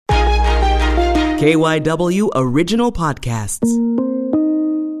KYW Original Podcasts.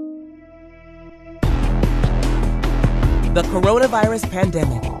 The Coronavirus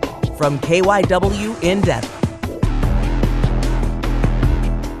Pandemic from KYW In-Depth.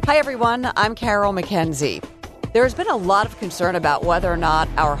 Hi, everyone. I'm Carol McKenzie. There's been a lot of concern about whether or not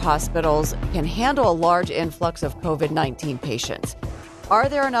our hospitals can handle a large influx of COVID-19 patients. Are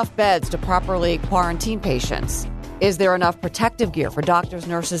there enough beds to properly quarantine patients? Is there enough protective gear for doctors,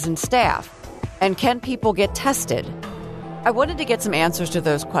 nurses, and staff? And can people get tested? I wanted to get some answers to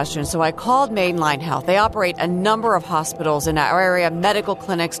those questions, so I called Mainline Health. They operate a number of hospitals in our area, medical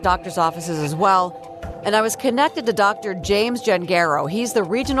clinics, doctors' offices as well. And I was connected to Dr. James Gengaro. He's the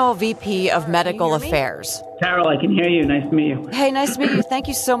Regional VP of Medical Affairs. Carol, I can hear you. Nice to meet you. Hey, nice to meet you. Thank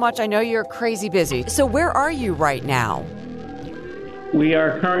you so much. I know you're crazy busy. So where are you right now? We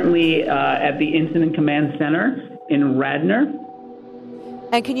are currently at the Incident Command Center in Radnor.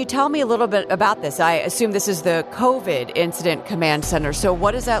 And can you tell me a little bit about this? I assume this is the COVID Incident Command Center. So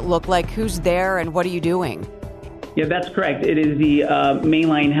what does that look like? Who's there and what are you doing? Yeah, that's correct. It is the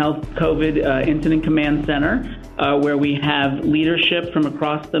Mainline Health COVID Incident Command Center, where we have leadership from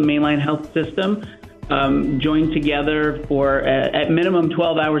across the Mainline Health system joined together for, at minimum,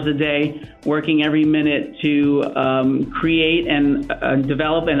 12 hours a day, working every minute to create and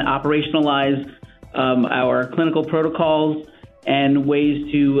develop and operationalize our clinical protocols and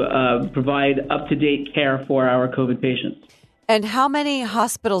ways to provide up-to-date care for our COVID patients. And how many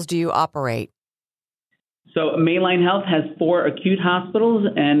hospitals do you operate? So Mainline Health has 4 acute hospitals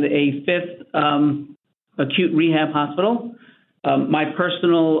and a 5th acute rehab hospital. My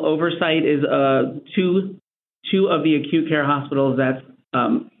personal oversight is two of the acute care hospitals. That's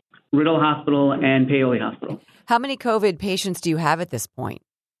Riddle Hospital and Paoli Hospital. How many COVID patients do you have at this point?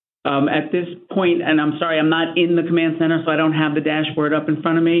 At this point, and I'm sorry, I'm not in the command center, so I don't have the dashboard up in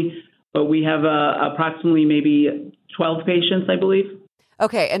front of me, but we have approximately maybe 12 patients, I believe.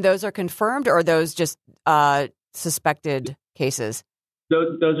 Okay, and those are confirmed or are those just suspected cases?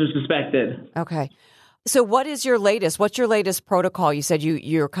 Those are suspected. Okay. So what is your latest? What's your latest protocol? You said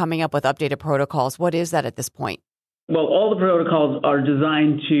you're coming up with updated protocols. What is that at this point? Well, all the protocols are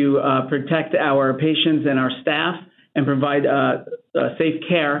designed to protect our patients and our staff and provide safe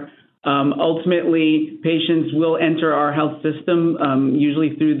care. Ultimately, patients will enter our health system,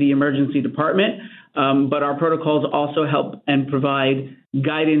 usually through the emergency department, but our protocols also help and provide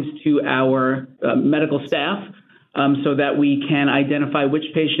guidance to our medical staff so that we can identify which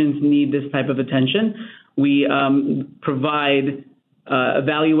patients need this type of attention. We provide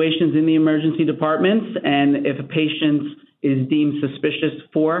evaluations in the emergency departments, and if a patient is deemed suspicious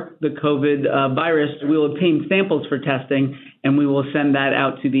for the COVID virus, we will obtain samples for testing, and we will send that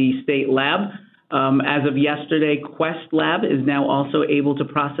out to the state lab. As of yesterday, Quest Lab is now also able to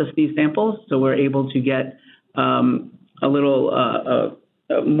process these samples, so we're able to get a little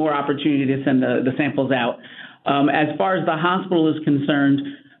more opportunity to send the samples out. As far as the hospital is concerned,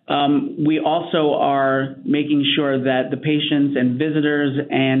 we also are making sure that the patients and visitors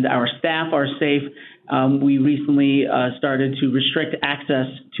and our staff are safe. We recently started to restrict access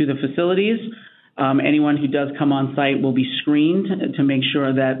to the facilities. Anyone who does come on site will be screened to make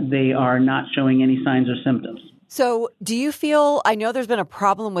sure that they are not showing any signs or symptoms. So do you feel, I know there's been a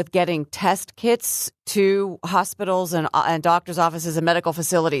problem with getting test kits to hospitals and doctors' offices and medical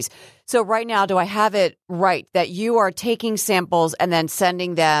facilities. So right now, do I have it right that you are taking samples and then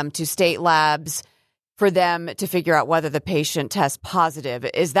sending them to state labs for them to figure out whether the patient tests positive?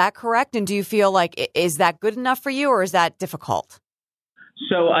 Is that correct? And do you feel like, is that good enough for you or is that difficult?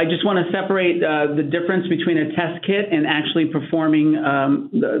 So I just want to separate the difference between a test kit and actually performing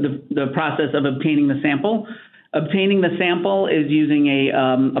the process of obtaining the sample. Obtaining the sample is using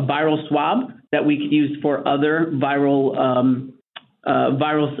a viral swab that we could use for other viral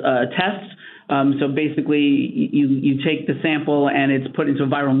tests. So basically, you take the sample and it's put into a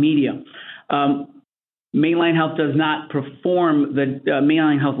viral media. Mainline Health does not perform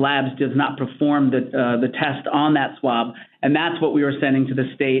Mainline Health Labs does not perform the test on that swab, and that's what we were sending to the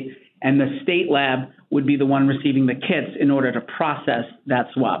state. And the state lab would be the one receiving the kits in order to process that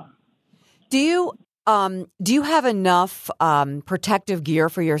swab. Do you have enough protective gear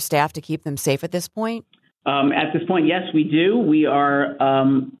for your staff to keep them safe at this point? At this point, yes, we do. We are.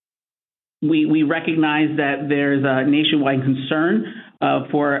 We recognize that there's a nationwide concern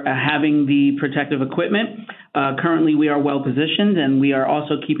for having the protective equipment. Currently, we are well positioned, and we are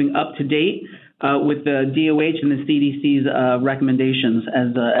also keeping up to date with the DOH and the CDC's recommendations.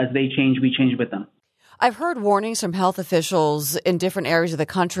 As they change, we change with them. I've heard warnings from health officials in different areas of the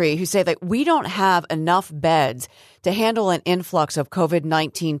country who say that we don't have enough beds to handle an influx of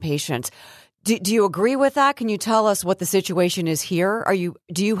COVID-19 patients. Do you agree with that? Can you tell us what the situation is here?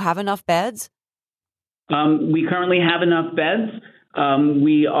 Do you have enough beds? We currently have enough beds.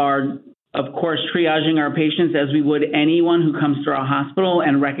 We are, of course, triaging our patients as we would anyone who comes to our hospital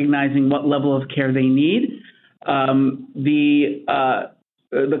and recognizing what level of care they need. The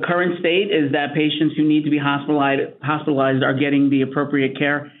current state is that patients who need to be hospitalized are getting the appropriate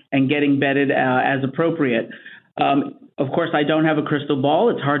care and getting bedded as appropriate. Of course, I don't have a crystal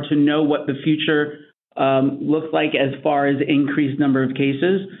ball. It's hard to know what the future looks like as far as increased number of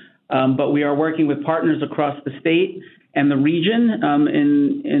cases, but we are working with partners across the state and the region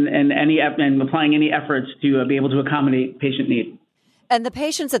and applying any efforts to be able to accommodate patient need. And the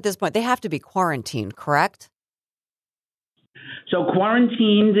patients at this point, they have to be quarantined, correct? So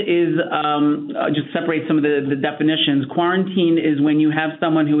quarantined is, just separate some of the definitions. Quarantine is when you have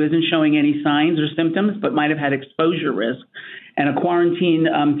someone who isn't showing any signs or symptoms but might have had exposure risk. And a quarantine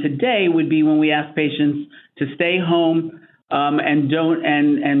today would be when we ask patients to stay home and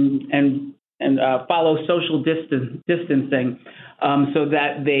follow social distancing so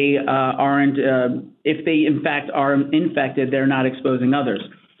that they aren't, if they in fact are infected, they're not exposing others.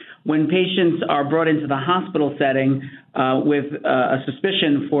 When patients are brought into the hospital setting with a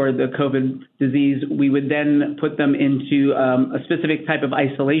suspicion for the COVID disease, we would then put them into a specific type of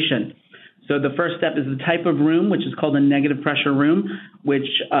isolation. So the first step is the type of room, which is called a negative pressure room, which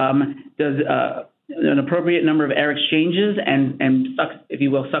does an appropriate number of air exchanges and sucks, if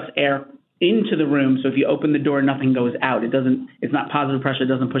you will, sucks air into the room. So if you open the door, nothing goes out. It's not positive pressure. It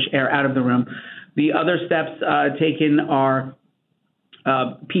doesn't push air out of the room. The other steps taken are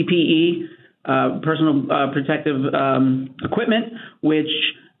PPE, personal protective equipment, which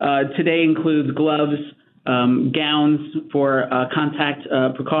today includes gloves, gowns for contact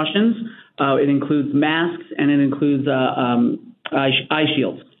precautions. It includes masks, and it includes eye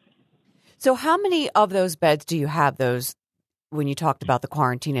shields. So how many of those beds do you have, those, when you talked about the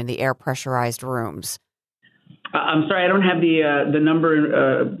quarantine and the air pressurized rooms? I'm sorry, I don't have the number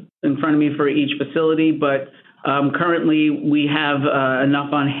in front of me for each facility, but currently, we have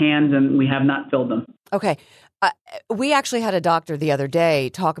enough on hand, and we have not filled them. Okay. We actually had a doctor the other day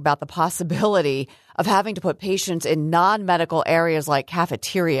talk about the possibility of having to put patients in non-medical areas like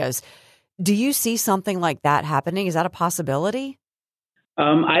cafeterias. Do you see something like that happening? Is that a possibility?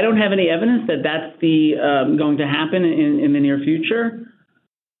 I don't have any evidence that that's going to happen in the near future.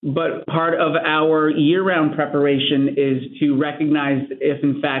 But part of our year-round preparation is to recognize if,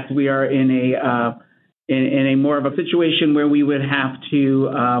 in fact, we are in a more of a situation where we would have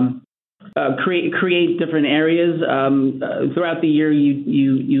to create different areas. Throughout the year,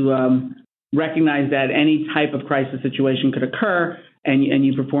 you recognize that any type of crisis situation could occur, and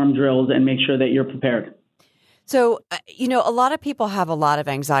you perform drills and make sure that you're prepared. So, a lot of people have a lot of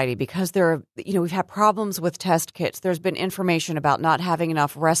anxiety because we've had problems with test kits. There's been information about not having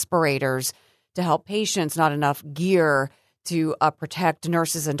enough respirators to help patients, not enough gear to protect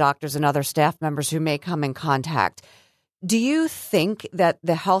nurses and doctors and other staff members who may come in contact. Do you think that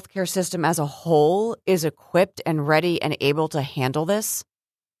the healthcare system as a whole is equipped and ready and able to handle this?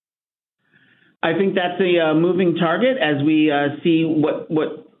 I think that's a moving target as we see what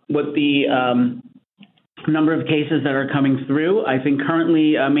the number of cases that are coming through. I think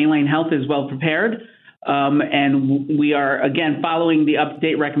currently Main Line Health is well prepared. And we are, again, following the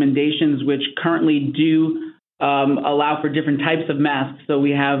up-to-date recommendations, which currently do allow for different types of masks. So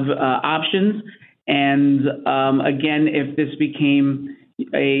we have options. And again, if this became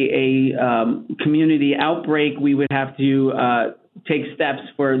a community outbreak, we would have to take steps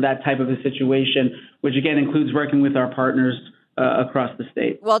for that type of a situation, which again includes working with our partners across the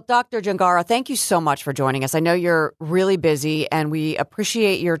state. Well, Dr. Jangara, thank you so much for joining us. I know you're really busy, and we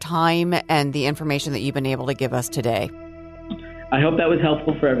appreciate your time and the information that you've been able to give us today. I hope that was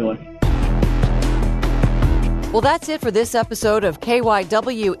helpful for everyone. Well, that's it for this episode of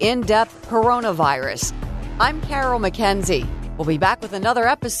KYW In-Depth Coronavirus. I'm Carol McKenzie. We'll be back with another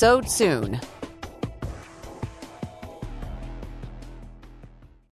episode soon.